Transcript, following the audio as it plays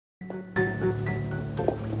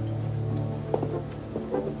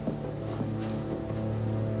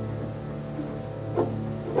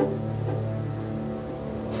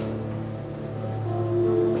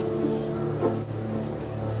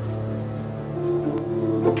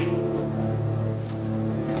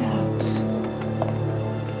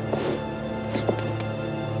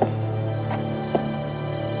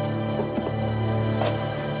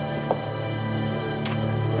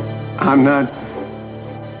I'm not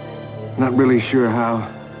really sure how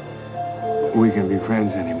we can be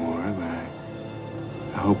friends anymore, but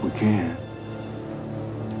I hope we can.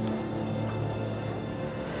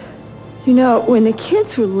 You know, when the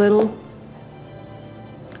kids were little,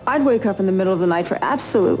 I'd wake up in the middle of the night for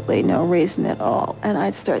absolutely no reason at all, and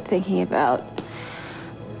I'd start thinking about,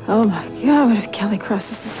 oh my God, what if Kelly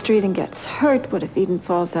crosses the street and gets hurt? What if Eden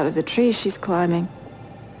falls out of the tree she's climbing?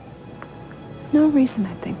 No reason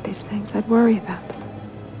I'd think these things. I'd worry about them.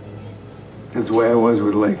 That's the way I was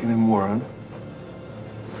with Lakin and Warren.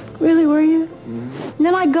 Really, were you? Mm-hmm. And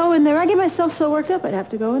then I'd go in there. I'd get myself so worked up, I'd have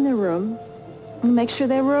to go in their room and make sure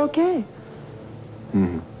they were okay.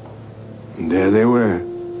 Mm-hmm. And there they were,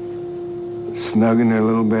 snug in their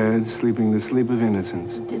little beds, sleeping the sleep of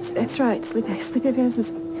innocence. That's right, sleep of innocence.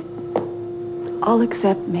 All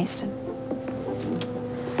except Mason.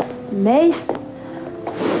 Mason.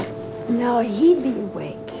 No, he'd be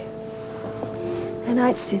awake. And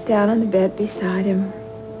I'd sit down on the bed beside him.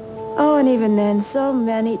 Oh, and even then, so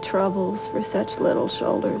many troubles for such little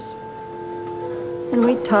shoulders. And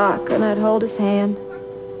we'd talk, and I'd hold his hand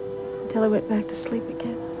until he went back to sleep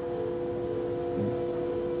again.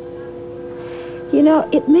 You know,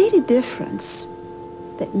 it made a difference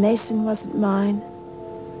that Mason wasn't mine.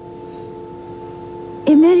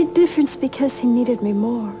 It made a difference because he needed me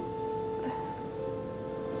more.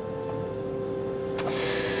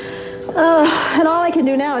 And all I can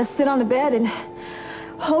do now is sit on the bed and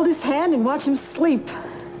hold his hand and watch him sleep.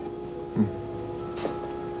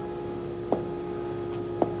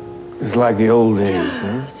 It's like the old days,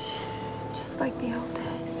 huh? Just like the old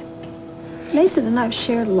days. Mason and I've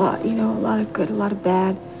shared a lot, you know, a lot of good, a lot of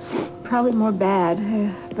bad. Probably more bad,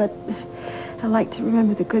 but I like to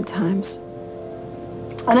remember the good times.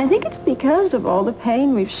 And I think it's because of all the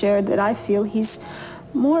pain we've shared that I feel he's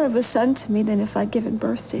more of a son to me than if I'd given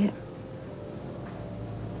birth to him.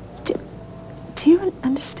 Do you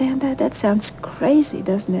understand that? That sounds crazy,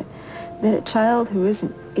 doesn't it? That a child who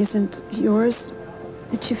isn't yours,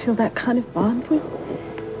 that you feel that kind of bond with?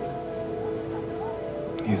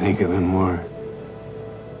 You think of him more,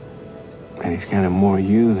 and he's kind of more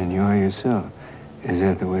you than you are yourself. Is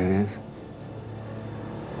that the way it is?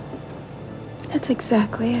 That's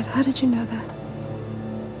exactly it. How did you know that?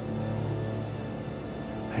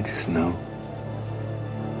 I just know.